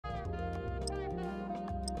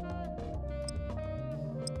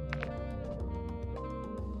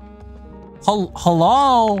Hello?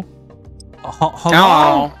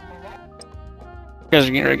 Hello? You guys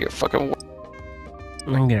are getting ready to get fucking...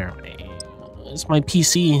 It's my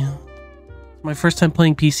PC. It's my first time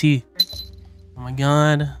playing PC. Oh my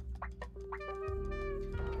god.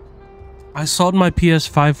 I sold my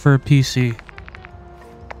PS5 for a PC.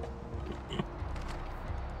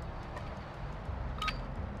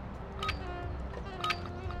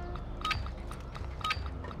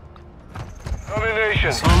 I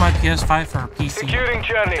sold my PS5 for a PC. Securing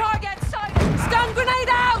Charlie. Target sighted. Stun grenade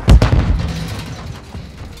out.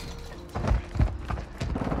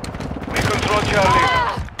 We control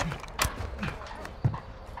Charlie.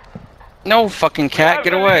 No fucking cat,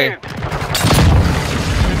 get away.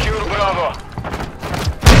 Secure Bravo.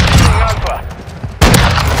 Securing Alpha.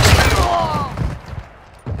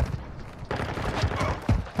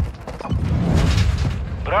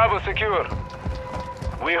 Bravo secure.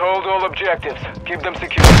 We hold all objectives. Keep them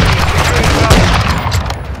secure.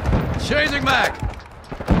 Changing mag.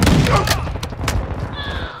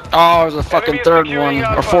 Oh, there's a fucking third one,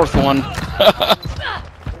 or fourth one.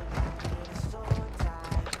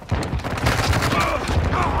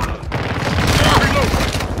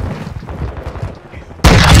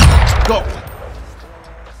 Go.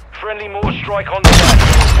 Friendly mortar strike on the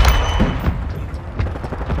way.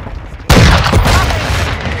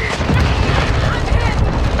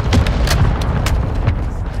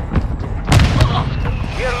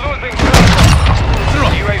 We are losing ground.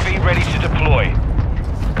 UAV ready to deploy.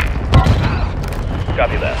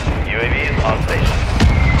 Copy that. UAV is on station.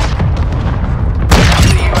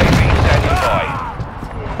 The UAV standing by.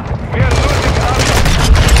 We are losing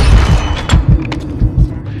Alpha.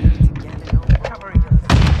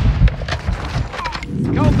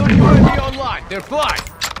 Counter UAV online. They're flying.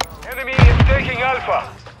 Enemy is taking Alpha.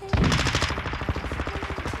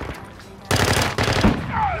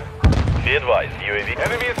 Be advised, UAV.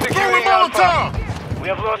 Enemy is securing Alpha. We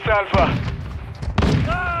have lost Alpha.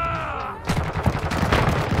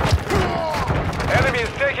 Enemy is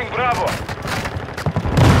taking Bravo.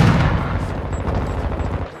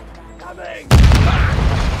 Coming.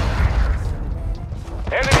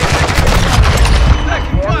 Enemy is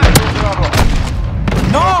taking Bravo.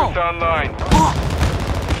 No! Focus online.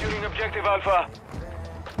 Securing objective Alpha.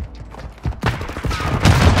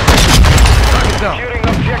 Securing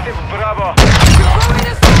objective Bravo.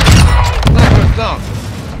 Sniper's down.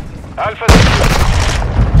 Alpha secure.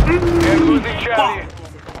 We are losing Charlie.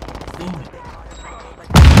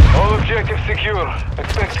 All objectives secure.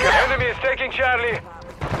 Expect enemy is taking Charlie.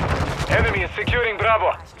 Enemy is securing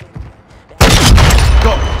Bravo.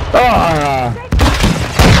 Go.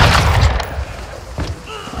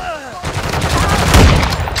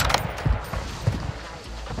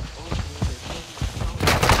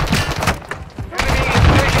 Enemy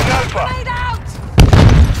is taking Alpha. Grenade out.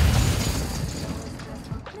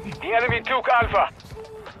 The enemy took Alpha.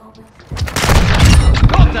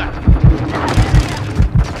 Contact.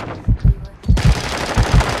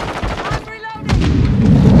 I'm reloading.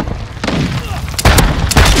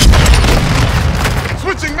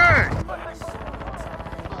 Switching mag.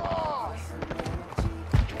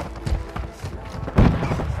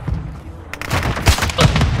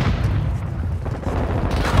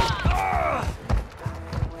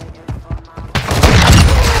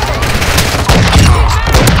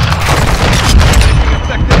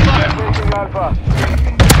 Taking Alpha.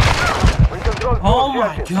 We control Oh two my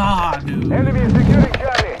objectives. god, dude. Enemy is securing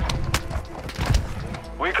Charlie.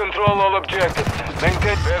 We control all objectives.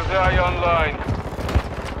 Maintain Bird Eye online.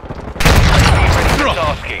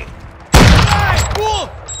 Tasking.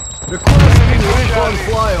 Requesting recon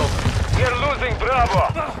flyover. We are losing Bravo.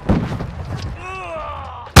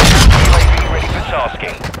 UAV ready for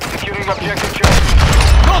tasking. Securing objective Charlie.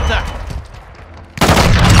 Contact.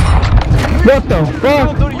 What the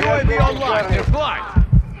fuck? Counter UAV online. They're flying.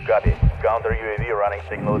 Copy. Counter UAV running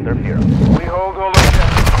signal interference. We hold all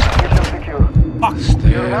objectives. Keep them secure. Stay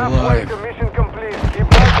You're halfway alive. to mission complete. Keep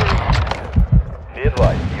marching. Be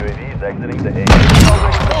advised, UAV is exiting the A.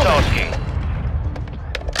 Tasking.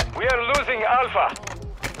 We are losing Alpha.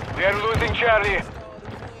 We are losing Charlie.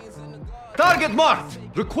 Target marked.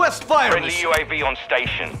 Request fire. Friendly UAV on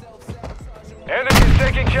station. Enemy is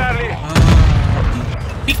taking Charlie.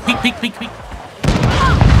 Peek, peek, peek, peek, peek.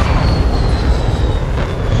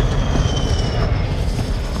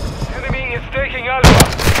 Enemy is taking Alpha.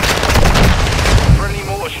 Friendly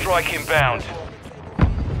mortar strike inbound.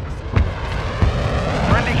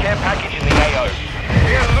 Friendly care package in the AO.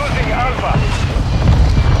 We are losing Alpha.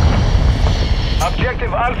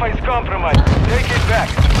 Objective Alpha is compromised. Take it back.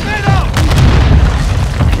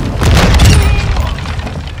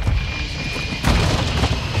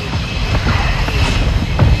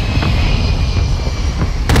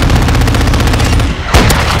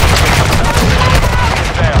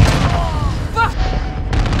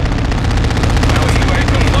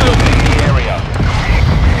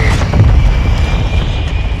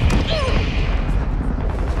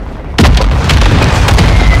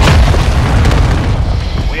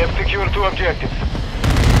 to objectives.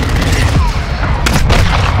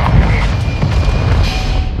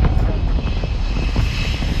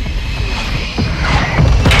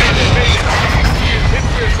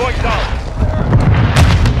 Going down.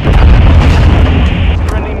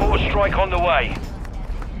 Friendly mortar strike on the way.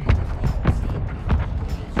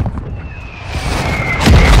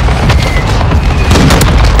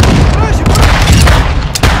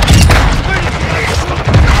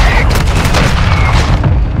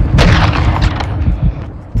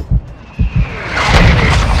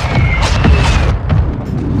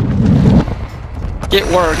 Get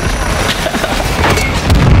work.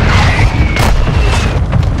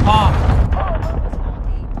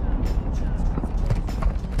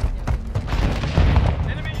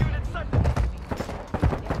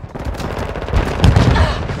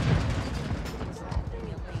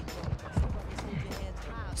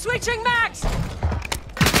 Switching max!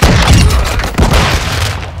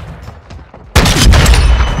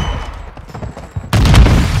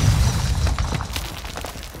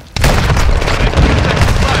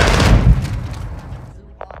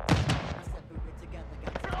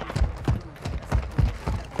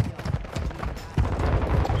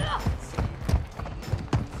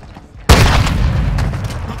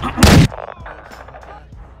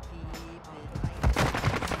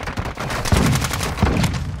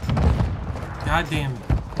 God damn it.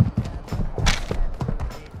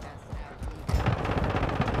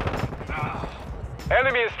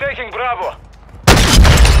 Enemy is taking Bravo.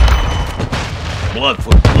 Blood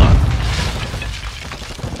for blood.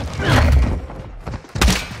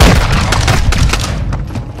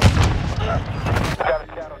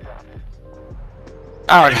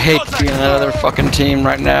 I would hate to be in that other fucking team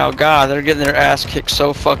right now. God, they're getting their ass kicked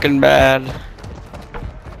so fucking bad.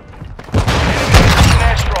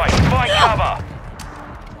 Airstrike, find cover.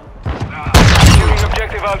 Securing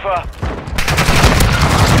objective Alpha.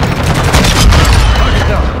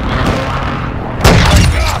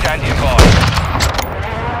 Standing by.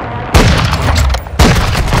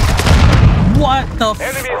 What the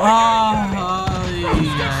Enemy f-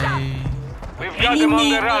 We've got them on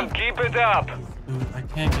the run. Keep it up. Dude, I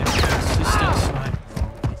can't get consistent snipe.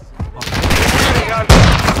 Securing Alpha.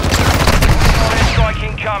 Airstrike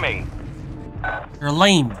incoming. You're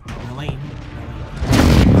lame. You're lame.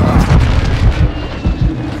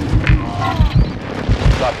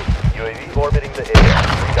 Copy. UAV orbiting the area.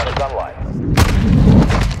 Gun is online.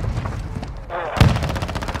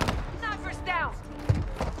 Numbers down!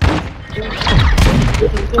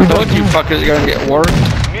 Told you fuckers are gonna get worked.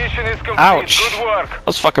 Mission is complete. Ouch. Good work. That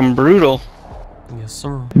was fucking brutal. Yes,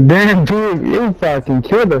 sir. Damn, dude, you fucking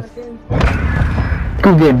killed us.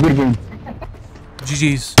 Good game, good game.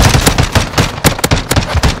 GG's.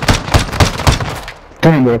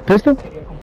 Damn, you got a pistol?